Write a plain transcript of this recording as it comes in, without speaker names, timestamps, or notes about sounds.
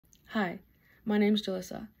Hi, my name's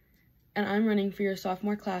Julissa, and I'm running for your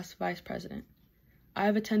sophomore class vice president. I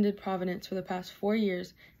have attended Providence for the past 4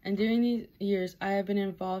 years, and during these years, I have been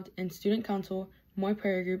involved in student council, Moy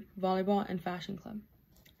Prayer Group, volleyball, and fashion club.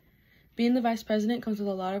 Being the vice president comes with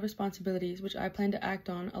a lot of responsibilities, which I plan to act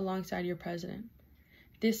on alongside your president.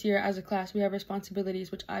 This year, as a class, we have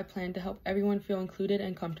responsibilities which I plan to help everyone feel included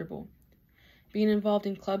and comfortable. Being involved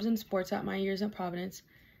in clubs and sports at my years at Providence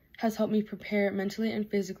has helped me prepare mentally and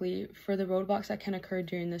physically for the roadblocks that can occur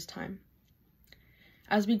during this time.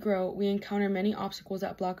 As we grow, we encounter many obstacles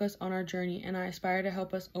that block us on our journey, and I aspire to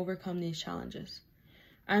help us overcome these challenges.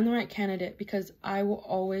 I am the right candidate because I will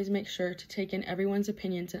always make sure to take in everyone's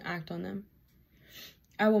opinions and act on them.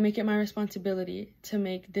 I will make it my responsibility to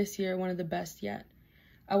make this year one of the best yet.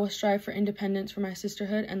 I will strive for independence for my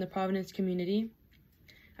sisterhood and the Providence community.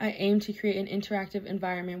 I aim to create an interactive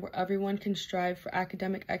environment where everyone can strive for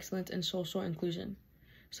academic excellence and social inclusion.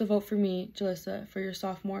 So vote for me, Julissa, for your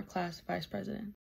sophomore class vice president.